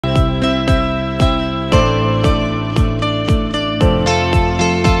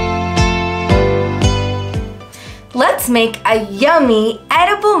make a yummy,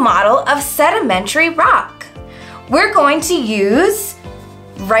 edible model of sedimentary rock. We're going to use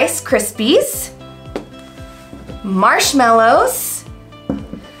Rice Krispies, marshmallows,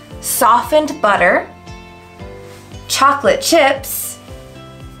 softened butter, chocolate chips,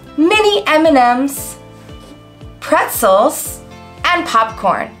 mini M&Ms, pretzels, and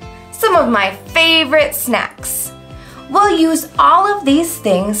popcorn, some of my favorite snacks. We'll use all of these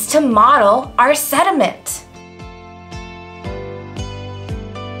things to model our sediment.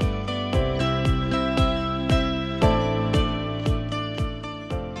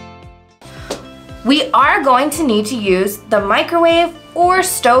 We are going to need to use the microwave or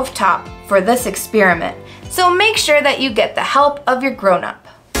stovetop for this experiment, so make sure that you get the help of your grown-up.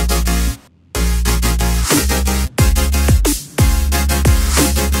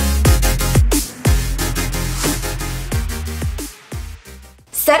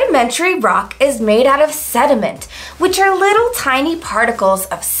 Sedimentary rock is made out of sediment, which are little tiny particles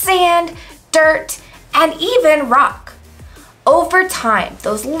of sand, dirt, and even rock. Over time,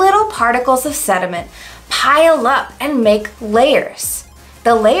 those little particles of sediment pile up and make layers.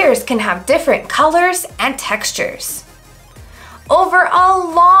 The layers can have different colors and textures. Over a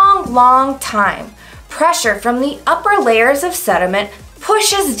long time, pressure from the upper layers of sediment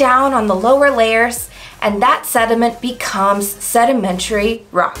pushes down on the lower layers, and that sediment becomes sedimentary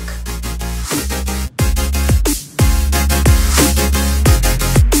rock.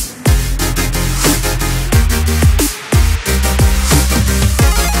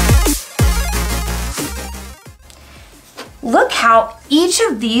 Look how each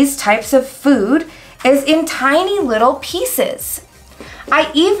of these types of food is in tiny little pieces. I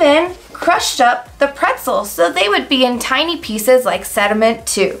even crushed up the pretzels so they would be in tiny pieces like sediment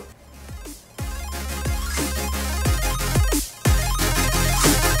too.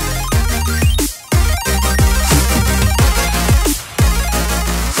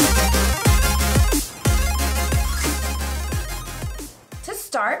 To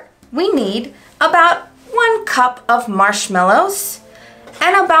start, we need about 1 cup of marshmallows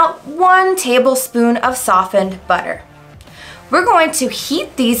and about 1 tablespoon of softened butter. We're going to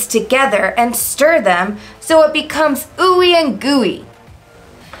heat these together and stir them so it becomes ooey and gooey.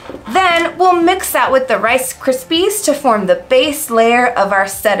 Then we'll mix that with the Rice Krispies to form the base layer of our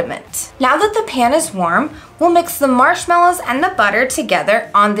sediment. Now that the pan is warm, we'll mix the marshmallows and the butter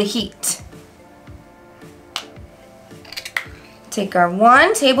together on the heat. Take our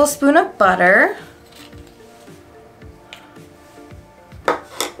 1 tablespoon of butter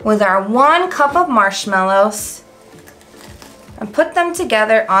with our 1 cup of marshmallows and put them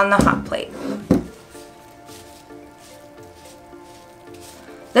together on the hot plate.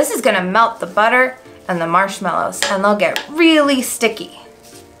 This is gonna melt the butter and the marshmallows, and they'll get really sticky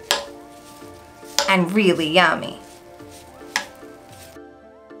and really yummy.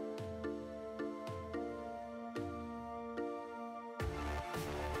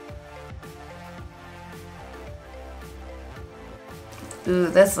 Ooh,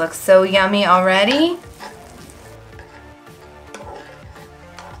 this looks so yummy already.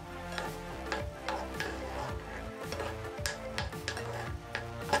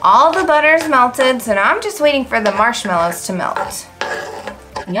 All the butter's melted, so now I'm just waiting for the marshmallows to melt.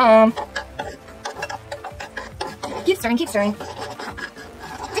 Yum. Keep stirring, keep stirring.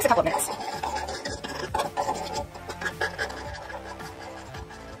 Takes a couple of minutes.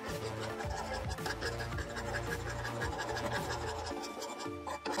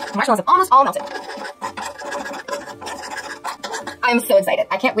 The marshmallows have almost all melted. I'm so excited.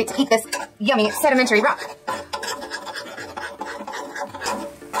 I can't wait to eat this yummy sedimentary rock.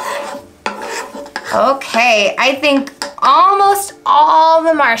 Okay, I think almost all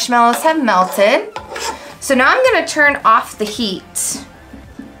the marshmallows have melted. So now I'm gonna turn off the heat.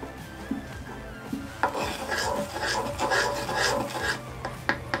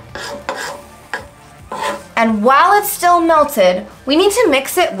 And while it's still melted, we need to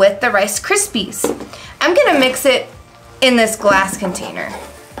mix it with the Rice Krispies. I'm gonna mix it in this glass container.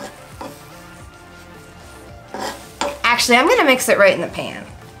 Actually, I'm gonna mix it right in the pan.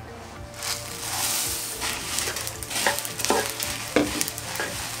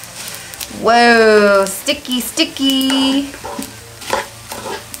 Whoa, sticky, sticky.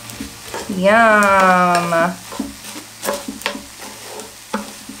 Yum.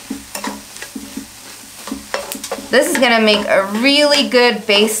 This is gonna make a really good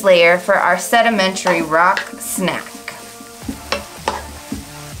base layer for our sedimentary rock snack.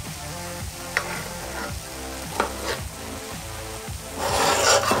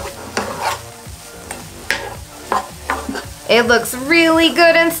 It looks really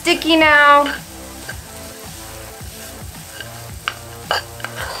good and sticky now.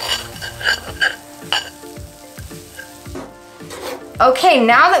 Okay,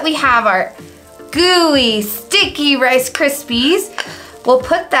 now that we have our gooey, sticky Rice Krispies, we'll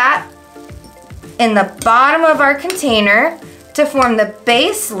put that in the bottom of our container to form the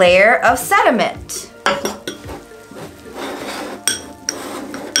base layer of sediment.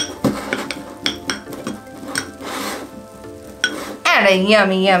 And a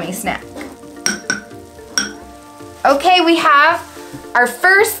yummy, yummy snack. Okay, we have our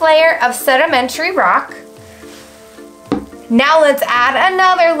first layer of sedimentary rock. Now let's add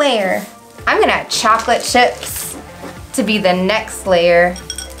another layer. I'm gonna add chocolate chips to be the next layer.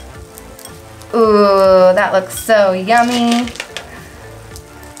 Ooh, that looks so yummy.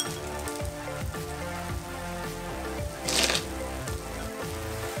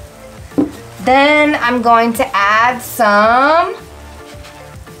 Then I'm going to add some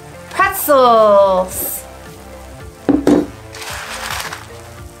pretzels.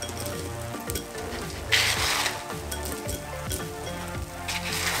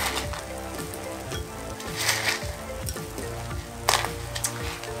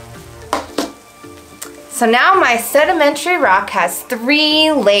 So now my sedimentary rock has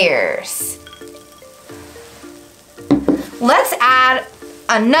 3 layers. Let's add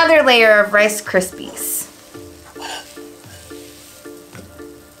another layer of Rice Krispies.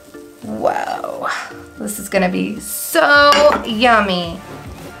 Whoa, this is gonna be so yummy.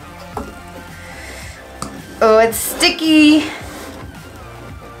 Oh, it's sticky.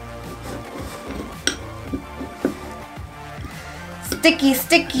 Sticky,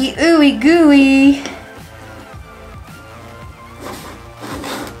 sticky, ooey gooey.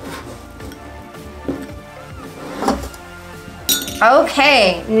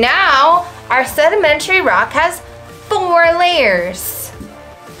 Okay, now our sedimentary rock has 4 layers.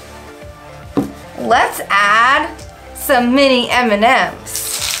 Let's add some mini M&Ms.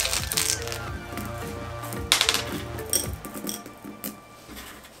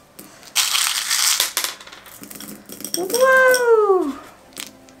 Whoa!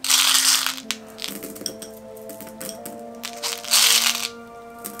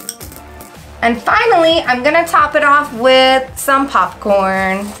 And finally, I'm gonna top it off with some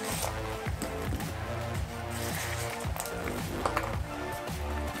popcorn.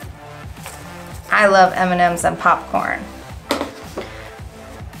 I love M&Ms and popcorn.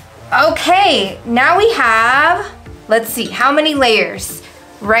 Okay, now we have, let's see, how many layers?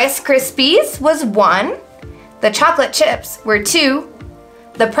 Rice Krispies was 1, the chocolate chips were 2,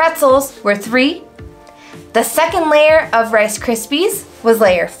 the pretzels were 3, the second layer of Rice Krispies was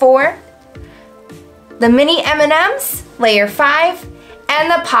layer 4, the mini M&Ms, layer 5, and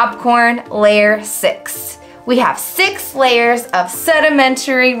the popcorn, layer 6. We have 6 layers of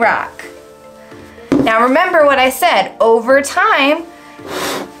sedimentary rock. Now remember what I said, over time,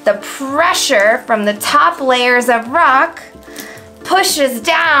 the pressure from the top layers of rock pushes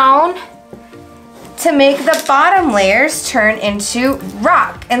down to make the bottom layers turn into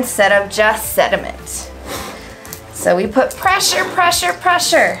rock instead of just sediment. So we put pressure, pressure,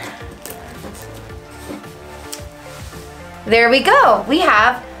 pressure. There we go. We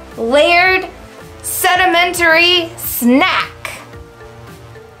have layered sedimentary snack.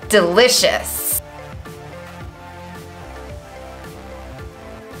 Delicious.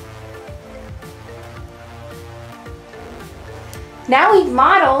 Now we've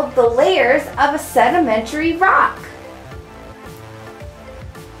modeled the layers of a sedimentary rock.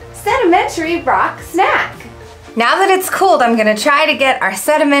 Sedimentary rock snack. Now that it's cooled, I'm gonna try to get our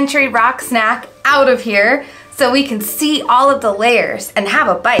sedimentary rock snack out of here so we can see all of the layers and have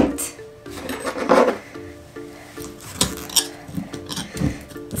a bite.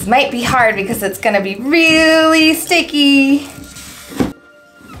 This might be hard because it's gonna be really sticky.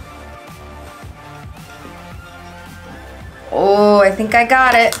 Oh, I think I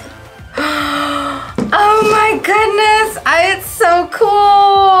got it. Oh my goodness, it's so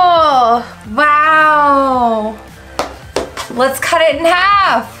cool. Wow. Let's cut it in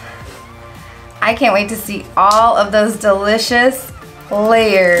half. I can't wait to see all of those delicious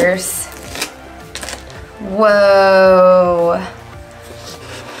layers. Whoa.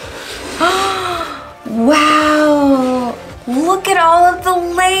 Wow. Look at all of the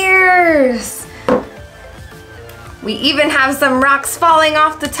layers. We even have some rocks falling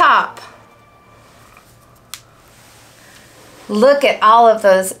off the top. Look at all of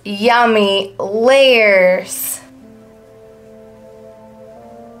those yummy layers.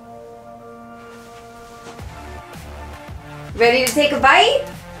 Ready to take a bite?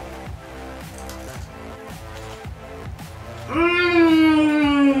 Mmm.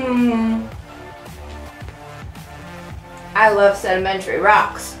 I love sedimentary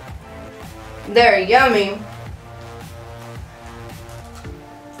rocks. They're yummy.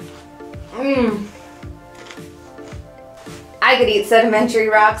 I could eat sedimentary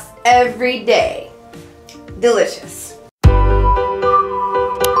rocks every day. Delicious.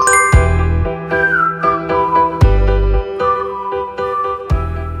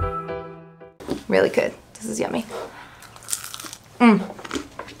 Really good. This is yummy.